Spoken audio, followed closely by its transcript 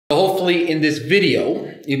Hopefully in this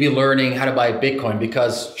video, you'll be learning how to buy Bitcoin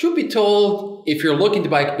because truth be told, if you're looking to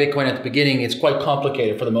buy Bitcoin at the beginning, it's quite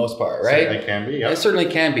complicated for the most part, right? Certainly can be, yeah. It certainly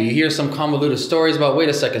can be. You hear some convoluted stories about, wait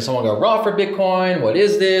a second, someone got robbed for Bitcoin. What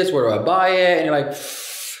is this? Where do I buy it? And you're like,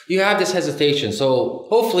 you have this hesitation. So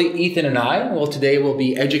hopefully Ethan and I, today we'll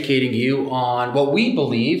be educating you on what we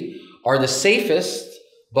believe are the safest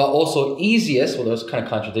but also easiest, well, those are kind of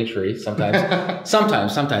contradictory sometimes,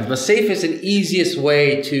 sometimes, but safest and easiest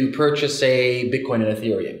way to purchase a Bitcoin and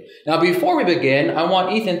Ethereum. Now, before we begin, I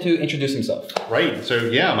want Ethan to introduce himself. Right. So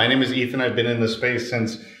yeah, my name is Ethan. I've been in the space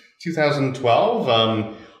since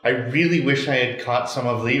 2012. I really wish I had caught some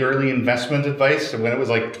of the early investment advice when it was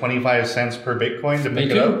like 25 cents per Bitcoin to pick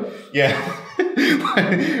it up. Yeah.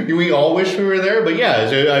 We all wish we were there, but yeah,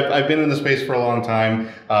 so I've been in the space for a long time.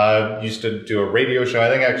 Used to do a radio show. I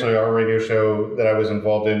think actually our radio show that I was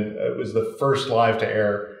involved in was the first live to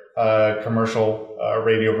air commercial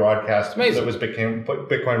radio broadcast that was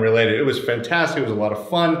Bitcoin related. It was fantastic. It was a lot of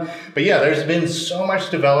fun. But yeah, there's been so much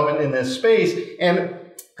development in this space, and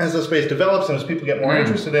as the space develops and as people get more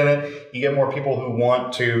interested in it, you get more people who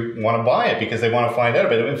want to buy it because they want to find out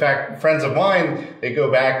about it. In fact, friends of mine, they go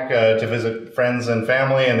back to visit friends and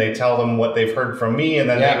family, and they tell them what they've heard from me, and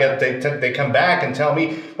then they come back and tell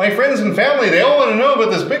me, my friends and family, they all want to know about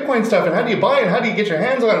this Bitcoin stuff, and how do you buy it, and how do you get your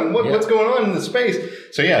hands on it, and what's going on in the space.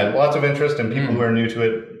 So yeah, lots of interest, and people who are new to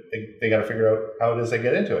it, they got to figure out how it is they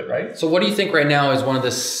get into it, right? So what do you think right now is one of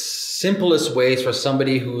the simplest ways for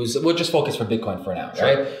somebody who's, we'll just focus for Bitcoin for now,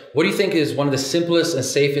 right? What do you think is one of the simplest and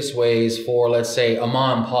safest ways for, let's say, a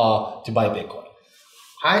mom and pa to buy Bitcoin?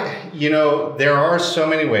 There are so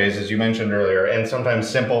many ways, as you mentioned earlier, and sometimes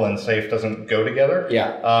simple and safe doesn't go together.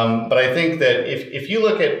 Yeah. But I think that if you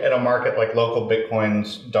look at a market like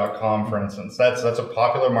localbitcoins.com, for instance, that's a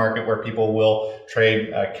popular market where people will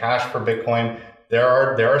trade cash for Bitcoin. There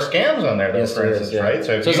are scams on there, for instance, right?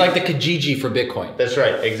 So it's like the Kijiji for Bitcoin. That's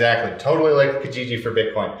right, exactly. Totally like Kijiji for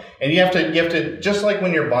Bitcoin. And you have to just like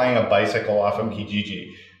when you're buying a bicycle off of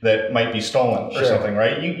Kijiji that might be stolen or something,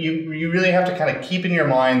 right? You really have to kind of keep in your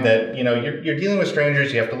mind that you're dealing with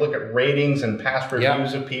strangers. You have to look at ratings and past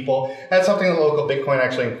reviews of people. That's something that Local Bitcoin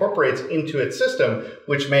actually incorporates into its system,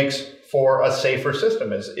 which makes for a safer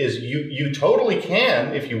system. Is you totally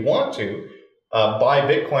can, if you want to, buy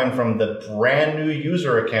Bitcoin from the brand new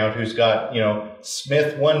user account who's got,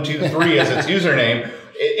 Smith123 as its username.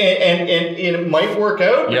 And it might work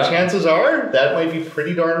out, but chances are that might be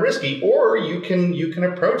pretty darn risky. Or you can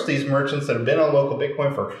approach these merchants that have been on Local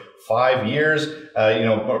Bitcoin for 5 years. They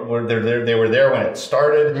were there when it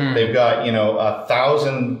started. They've got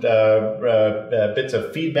 1,000 bits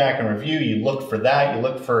of feedback and review. You look for that. You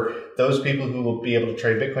look for those people who will be able to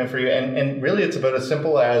trade Bitcoin for you. And really, it's about as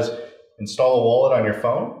simple as install a wallet on your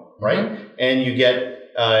phone, right? And you get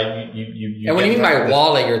and when you mean by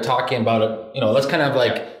wallet, you're talking about let's kind of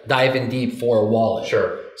like dive in deep for a wallet.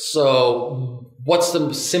 Sure. So what's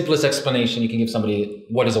the simplest explanation you can give somebody?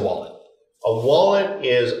 What is a wallet? A wallet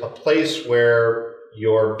is a place where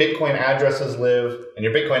your Bitcoin addresses live, and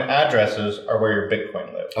your Bitcoin addresses are where your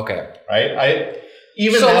Bitcoin live. Okay. Right?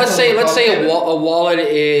 So let's say a wallet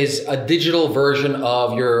is a digital version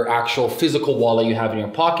of your actual physical wallet you have in your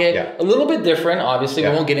pocket. Yeah. A little bit different, obviously. We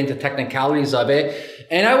won't get into technicalities of it.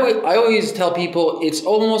 And I always tell people it's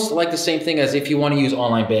almost like the same thing as if you want to use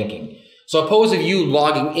online banking. So suppose if you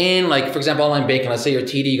logging in, like for example, online banking, let's say you're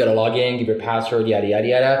TD, you got to log in, give your password, yada, yada,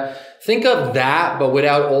 yada. Think of that, but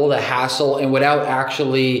without all the hassle and without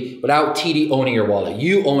TD owning your wallet.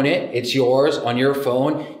 You own it. It's yours on your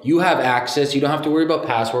phone. You have access. You don't have to worry about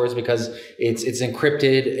passwords because it's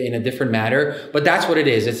encrypted in a different manner. But that's what it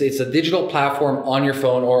is. It's a digital platform on your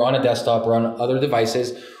phone or on a desktop or on other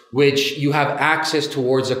devices, which you have access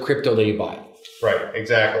towards the crypto that you buy. Right,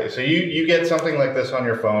 exactly. So you get something like this on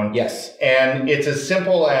your phone. Yes. And it's as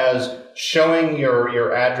simple as showing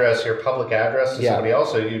your address, your public address to somebody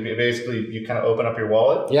else. So you kind of open up your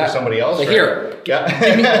wallet for somebody else. So here,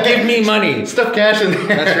 give me money. Stuff cash in there.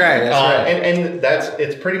 That's right. And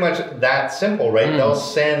it's pretty much that simple, right? They'll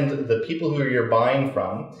send the people who you're buying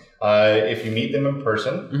from. If you meet them in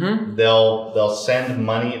person, they'll send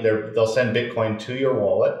money. They'll send Bitcoin to your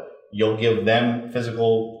wallet. You'll give them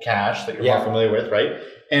physical cash that you're more familiar with, right?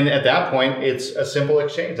 And at that point, it's a simple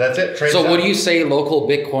exchange. That's it. So what do you say Local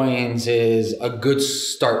Bitcoins is a good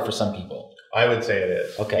start for some people? I would say it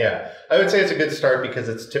is. Okay. Yeah. I would say it's a good start because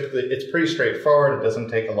it's pretty straightforward. It doesn't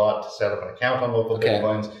take a lot to set up an account on Local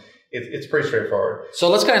Bitcoins. It's pretty straightforward. So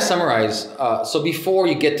let's kind of summarize. So before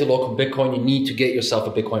you get to Local Bitcoin, you need to get yourself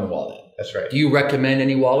a Bitcoin wallet. That's right. Do you recommend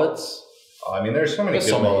any wallets? I mean, there's so many good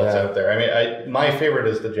so many, wallets yeah. out there. I mean, my favorite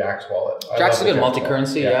is the Jax wallet. Jax is a good Jax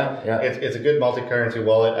multi-currency, wallet. yeah. It's a good multi-currency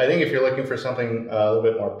wallet. I think if you're looking for something a little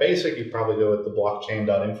bit more basic, you'd probably go with the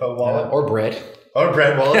blockchain.info wallet. Or Bread. Or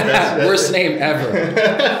Bread wallet. That's Worst name ever.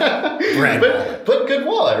 Bread. But good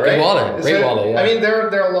wallet, right? Good wallet. Great wallet, yeah. I mean,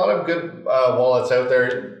 there are a lot of good wallets out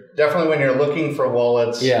there. Definitely when you're looking for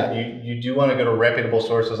wallets, you do want to go to reputable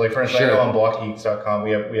sources. Like, for instance, I know on blockgeeks.com,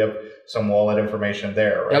 we have some wallet information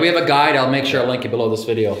there, right? Yeah, we have a guide. I'll make sure I'll link it below this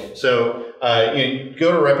video. So you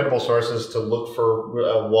go to reputable sources to look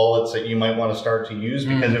for wallets that you might want to start to use,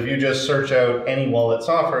 because if you just search out any wallet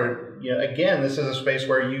software, again, this is a space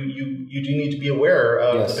where you do need to be aware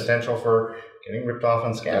of the potential for getting ripped off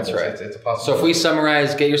and scammed. That's right. It's a possibility. So if we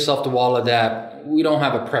summarize, get yourself the wallet that we don't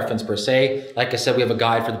have a preference per se. Like I said, we have a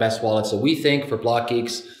guide for the best wallets that we think for Block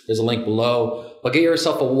Geeks. There's a link below. But get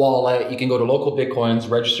yourself a wallet. You can go to Local Bitcoins,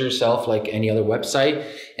 register yourself like any other website,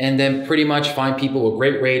 and then pretty much find people with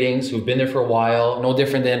great ratings who've been there for a while. No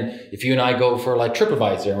different than if you and I go for like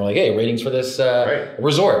TripAdvisor and we're like, hey, ratings for this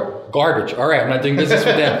resort, garbage. All right, I'm not doing business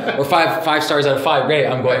with them. Or five stars out of 5, great,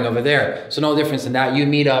 I'm going over there. So no difference in that. You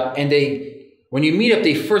meet up, and when you meet up,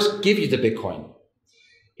 they first give you the Bitcoin.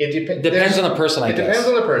 It depends on the person, I guess. It depends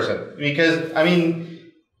on the person, because I mean,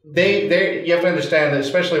 you have to understand that,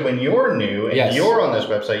 especially when you're new and you're on this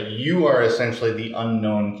website, you are essentially the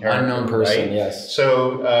unknown character. Unknown person, right? yes.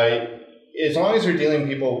 So as long as you're dealing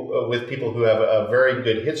with people who have a very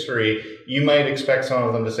good history, you might expect some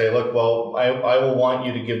of them to say, look, well, I will want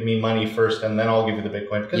you to give me money first, and then I'll give you the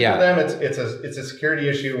Bitcoin. Because for them, it's a security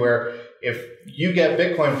issue where if you get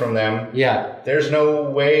Bitcoin from them, there's no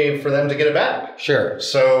way for them to get it back. Sure.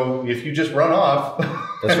 So if you just run off,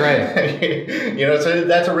 that's right. So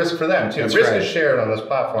that's a risk for them too. That's risk right. is shared on this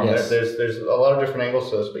platform. Yes. There's a lot of different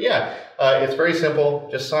angles to this, but it's very simple.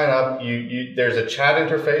 Just sign up. There's a chat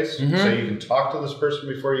interface, so you can talk to this person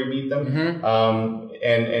before you meet them,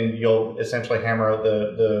 and you'll essentially hammer out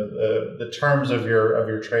the terms of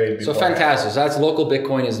your trade. So fantastic. So that's Local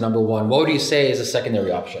Bitcoin is number one. What would you say is a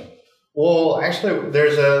secondary option? Well, actually, there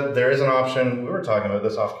is an option. We were talking about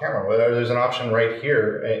this off camera. There's an option right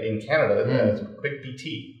here in Canada. It's Quick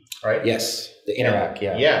BT, right? Yes, the Interac.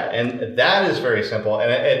 Yeah, and that is very simple.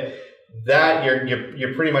 And that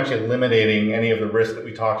you're pretty much eliminating any of the risk that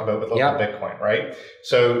we talked about with Local Bitcoin, right?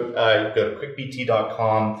 So you go to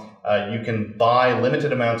quickbt.com. You can buy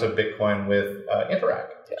limited amounts of Bitcoin with Interac.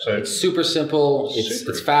 So it's super simple.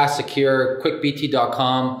 It's fast, secure.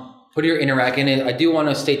 Quickbt.com. Put your Interac in it. I do want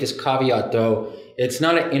to state this caveat though. It's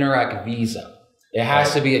not an Interac Visa. It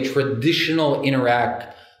has to be a traditional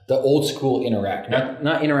Interac, the old school Interac,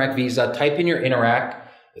 not Interac Visa. Type in your Interac.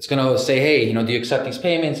 It's going to say, hey, do you accept these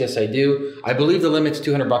payments? Yes, I do. I believe the limit's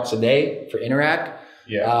 $200 a day for Interac.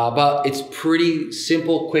 But it's pretty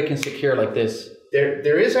simple, quick, and secure like this.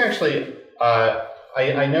 There is actually,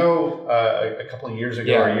 I know a couple of years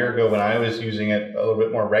ago or a year ago when I was using it a little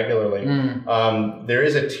bit more regularly, there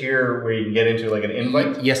is a tier where you can get into like an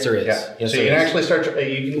invite. Yes, there is. Yes, so you can actually start,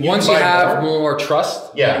 once you have more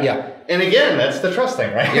trust. And again, that's the trust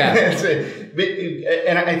thing, right? Yeah.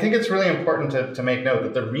 And I think it's really important to make note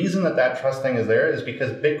that the reason that trust thing is there is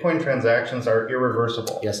because Bitcoin transactions are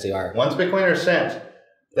irreversible. Yes, they are. Once Bitcoin are sent,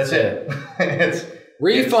 that's it.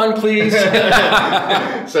 Refund, please.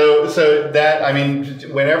 So that, I mean,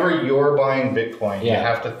 whenever you're buying Bitcoin, you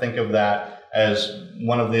have to think of that as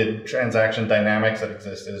one of the transaction dynamics that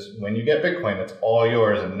exist is when you get Bitcoin, it's all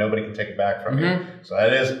yours and nobody can take it back from you. So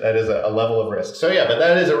that is a level of risk. So but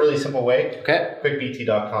that is a really simple way. Okay.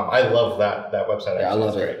 Quickbt.com. I love that website. Yeah, I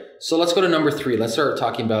love it. Great. So let's go to number 3. Let's start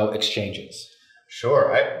talking about exchanges.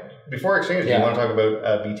 Sure. Before exchanges, do you want to talk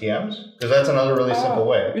about BTMs? Because that's another really simple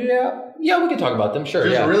way. Yeah, we can talk about them. Sure.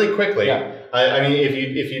 Just really quickly. I mean,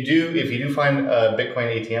 if you do find a Bitcoin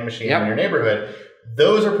ATM machine in your neighborhood,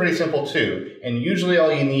 those are pretty simple too. And usually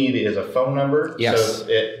all you need is a phone number. Yes. So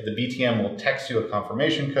the BTM will text you a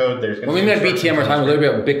confirmation code. When we meant BTM, we're talking a little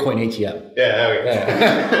bit about Bitcoin ATM.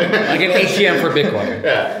 Like an ATM for Bitcoin.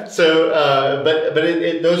 Yeah. So, but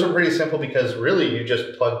those are pretty simple because really you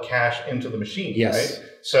just plug cash into the machine. Yes. Right?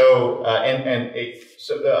 So,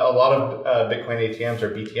 so a lot of Bitcoin ATMs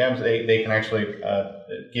or BTMs, they can actually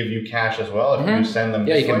give you cash as well if you send them.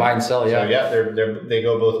 Yeah, you can buy and sell. So they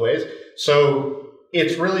go both ways. So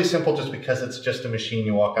it's really simple just because it's just a machine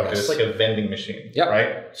you walk up to. It's like a vending machine,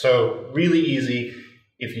 right? So really easy.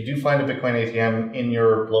 If you do find a Bitcoin ATM in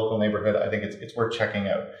your local neighborhood, I think it's worth checking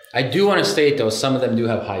out. I do want to state though, some of them do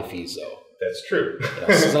have high fees though. That's true.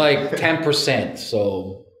 It's like 10%.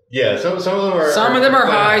 So yeah, some of them are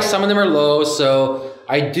high, some of them are low. So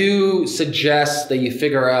I do suggest that you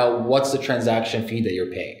figure out what's the transaction fee that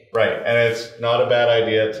you're paying. Right, and it's not a bad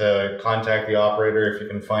idea to contact the operator if you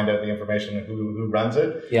can find out the information of who runs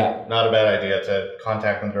it. Yeah. Not a bad idea to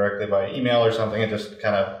contact them directly by email or something and just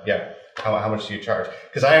kind of, how much do you charge?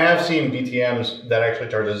 Because I have seen BTMs that actually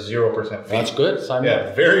charge a 0% fee. That's good. Sign Yeah,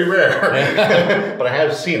 up. very rare, but I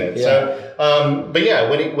have seen it. Yeah. So, but yeah,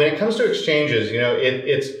 when it comes to exchanges,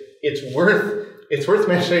 it's worth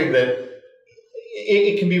mentioning that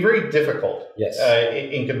it can be very difficult. Yes.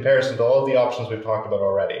 In comparison to all of the options we've talked about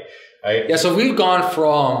already. Right? Yeah. So we've gone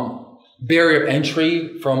from barrier of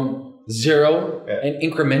entry from 0 and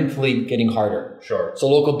incrementally getting harder. Sure. So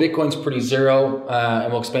local Bitcoin's pretty 0,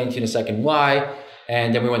 and we'll explain to you in a second why.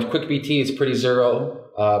 And then we went to QuickBT, it's pretty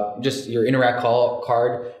 0, just your Interac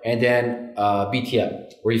card, and then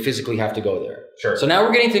BTM, where you physically have to go there. Sure. So now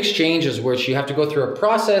we're getting to exchanges, which you have to go through a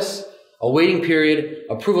process, a waiting period,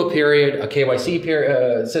 approval period, a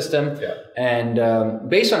KYC system, and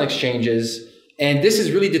based on exchanges. And this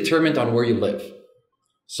is really determined on where you live.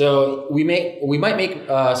 So we might make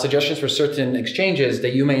suggestions for certain exchanges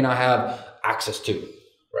that you may not have access to.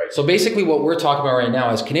 Right. So basically what we're talking about right now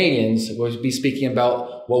as Canadians, we'll be speaking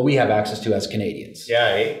about what we have access to as Canadians. Yeah,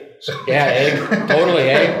 eh? Yeah, eh? Totally,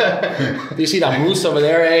 eh? Do you see that moose over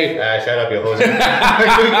there, eh? Shut up, you hoser.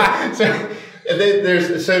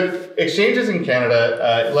 So exchanges in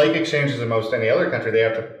Canada, like exchanges in most any other country, they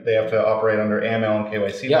have to operate under AML and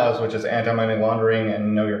KYC laws, which is anti-money laundering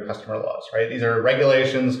and know your customer laws, right? These are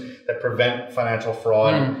regulations that prevent financial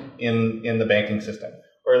fraud in the banking system,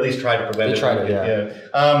 or at least try to prevent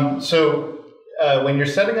it. So when you're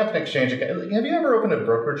setting up an exchange account, have you ever opened a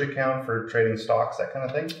brokerage account for trading stocks, that kind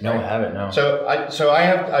of thing? No, I haven't. No. So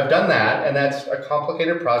I've done that, and that's a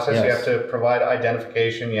complicated process. Yes. You have to provide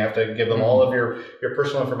identification. You have to give them all of your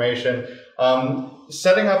personal information.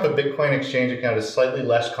 Setting up a Bitcoin exchange account is slightly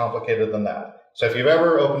less complicated than that. So if you've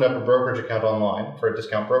ever opened up a brokerage account online for a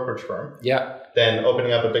discount brokerage firm, then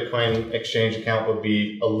opening up a Bitcoin exchange account would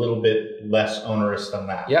be a little bit less onerous than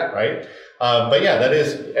that. Right. But yeah, that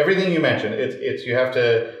is everything you mentioned. It's you have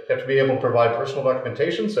to be able to provide personal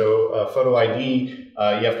documentation, so photo ID.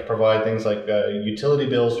 You have to provide things like utility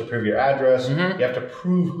bills to prove your address. You have to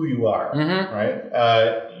prove who you are, right?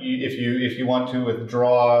 If you want to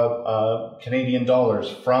withdraw Canadian dollars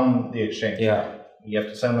from the exchange, you have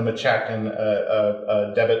to send them a check and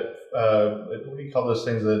a debit. What do you call those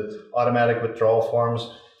things? The automatic withdrawal forms.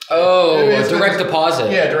 Oh, direct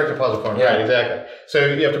deposit. Yeah, direct deposit form. Right, exactly. So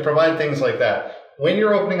you have to provide things like that. When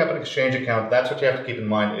you're opening up an exchange account, that's what you have to keep in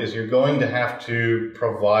mind, is you're going to have to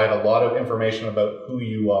provide a lot of information about who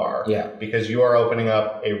you are. Because you are opening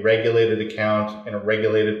up a regulated account in a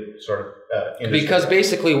regulated sort of industry. Because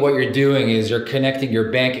basically what you're doing is you're connecting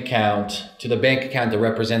your bank account to the bank account that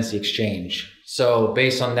represents the exchange. So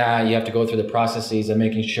based on that, you have to go through the processes of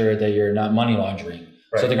making sure that you're not money laundering.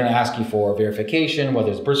 So they're going to ask you for verification,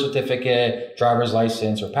 whether it's birth certificate, driver's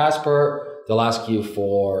license, or passport. They'll ask you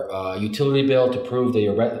for a utility bill to prove that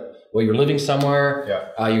you're living somewhere.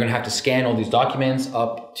 You're going to have to scan all these documents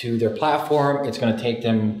up to their platform. It's going to take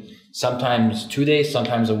them sometimes 2 days,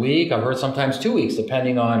 sometimes a week. I've heard sometimes 2 weeks,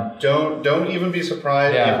 depending on. Don't even be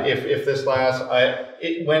surprised if this lasts.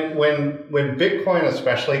 When Bitcoin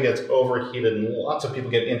especially gets overheated and lots of people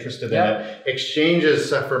get interested in it, exchanges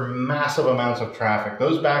suffer massive amounts of traffic.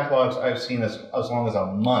 Those backlogs I've seen as long as a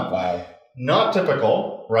month. Wow. Not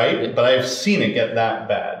typical, right? But I've seen it get that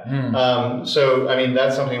bad. So, I mean,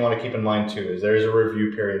 that's something you want to keep in mind too, is there is a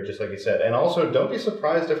review period, just like you said. And also, don't be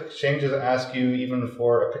surprised if exchanges ask you even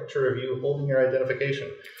for a picture of you holding your identification.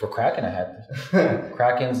 For Kraken, I had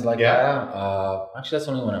Kraken's like that. Actually, that's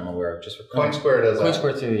the only one I'm aware of. Just for Coinsquare does that.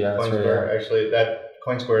 Coinsquare too, yeah. Coinsquare, actually,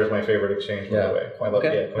 Coinsquare is my favorite exchange, by the way. I love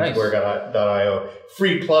Coinsquare.io.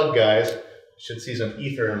 Free plug, guys. Should see some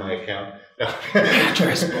ether in my account.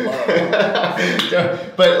 Address below.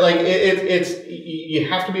 But like you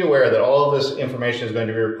have to be aware that all of this information is going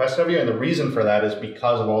to be requested of you, and the reason for that is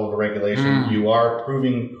because of all of the regulation. You are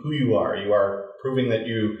proving who you are. You are proving that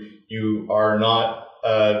you are not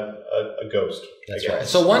a ghost. That's right.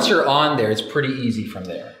 So once you're on there, it's pretty easy from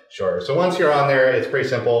there. Sure. So once you're on there, it's pretty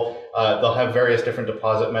simple. They'll have various different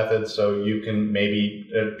deposit methods, so you can maybe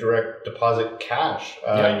direct deposit cash.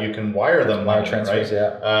 You can wire them money, transfers,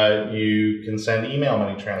 right? You can send email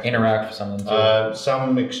money transfers. Interact for something too.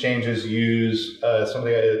 Some exchanges use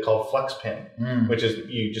something called FlexPin, which is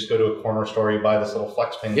you just go to a corner store, you buy this little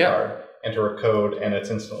FlexPin card, enter a code, and it's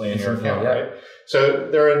instantly in your account, right? So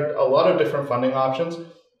there are a lot of different funding options.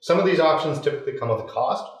 Some of these options typically come with a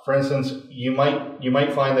cost. For instance, you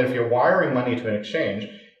might find that if you're wiring money to an exchange,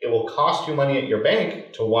 it will cost you money at your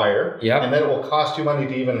bank to wire, Yep. and then it will cost you money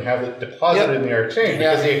to even have it deposited in your exchange,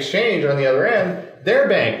 because the exchange on the other end, their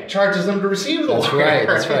bank charges them to receive the wire.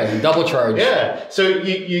 That's right. Double charge. Yeah. So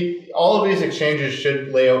you all of these exchanges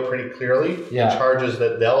should lay out pretty clearly the charges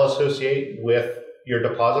that they'll associate with your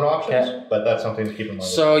deposit options, but that's something to keep in mind.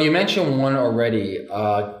 So you mentioned one already.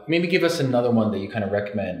 Maybe give us another one that you kind of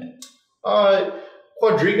recommend.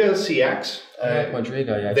 Quadriga CX.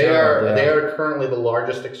 Quadriga, yeah. They are currently the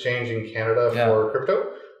largest exchange in Canada for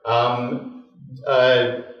crypto.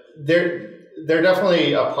 They're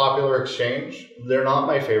definitely a popular exchange. They're not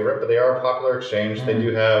my favorite, but they are a popular exchange. They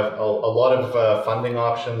do have a lot of funding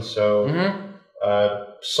options, so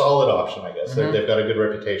solid option, I guess. They've got a good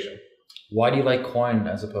reputation. Why do you like Coin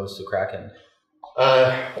as opposed to Kraken?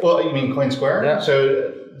 Well, you mean CoinSquare? Yeah.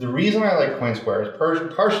 So the reason I like CoinSquare is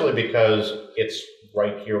partially because it's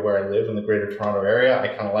right here where I live in the Greater Toronto area. I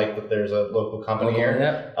kind of like that there's a local company here.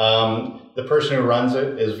 Yeah. The person who runs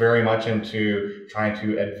it is very much into trying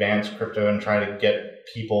to advance crypto and trying to get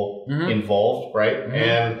people involved, right?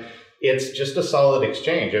 And it's just a solid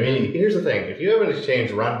exchange. I mean, here's the thing. If you have an exchange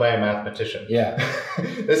run by a mathematician,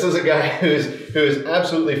 this is a guy who is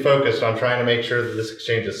absolutely focused on trying to make sure that this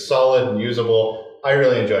exchange is solid and usable. I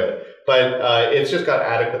really enjoy it. But it's just got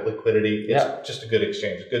adequate liquidity. It's just a good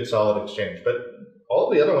exchange, a good solid exchange. But all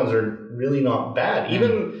of the other ones are really not bad.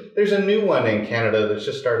 Even there's a new one in Canada that's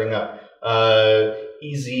just starting up. I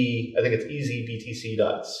think it's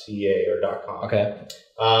easybtc.ca or .com. Okay.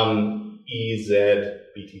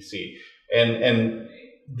 EZBTC. And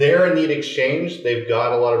they're a neat exchange. They've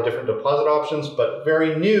got a lot of different deposit options, but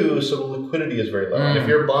very new, so the liquidity is very low. And if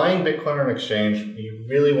you're buying Bitcoin on an exchange, you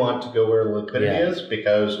really want to go where the liquidity is,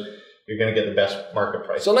 because you're going to get the best market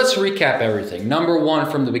price. So let's recap everything. Number one,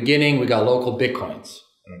 from the beginning, we got local Bitcoins.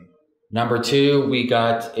 Number two, we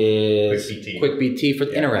got QuickBT for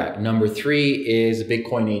Interac. Number three is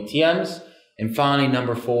Bitcoin ATMs. And finally,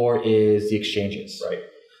 number four is the exchanges. Right.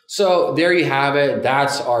 So there you have it.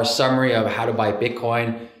 That's our summary of how to buy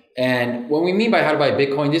Bitcoin. And when we mean by how to buy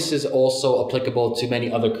Bitcoin, this is also applicable to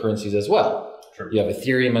many other currencies as well. Sure. You have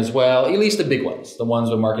Ethereum as well, at least the big ones, the ones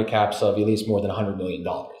with market caps of at least more than $100 million,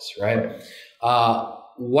 right?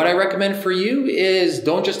 What I recommend for you is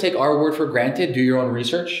don't just take our word for granted. Do your own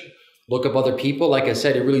research. Look up other people. Like I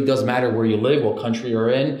said, it really does matter where you live, what country you're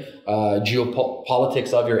in,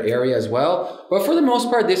 geopolitics of your area as well. But for the most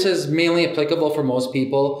part, this is mainly applicable for most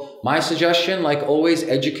people. My suggestion, like always,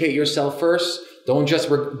 educate yourself first. Don't just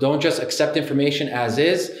accept information as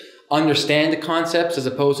is. Understand the concepts as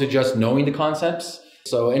opposed to just knowing the concepts.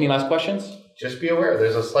 So any last questions? Just be aware.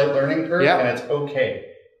 There's a slight learning curve, and it's okay.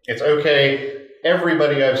 It's okay.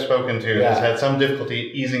 Everybody I've spoken to has had some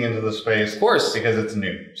difficulty easing into the space. Of course. Because it's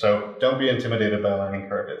new. So don't be intimidated by a learning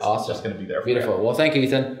curve. It's just going to be there for you. Beautiful. Well, thank you,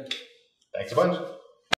 Ethan. Thanks a bunch.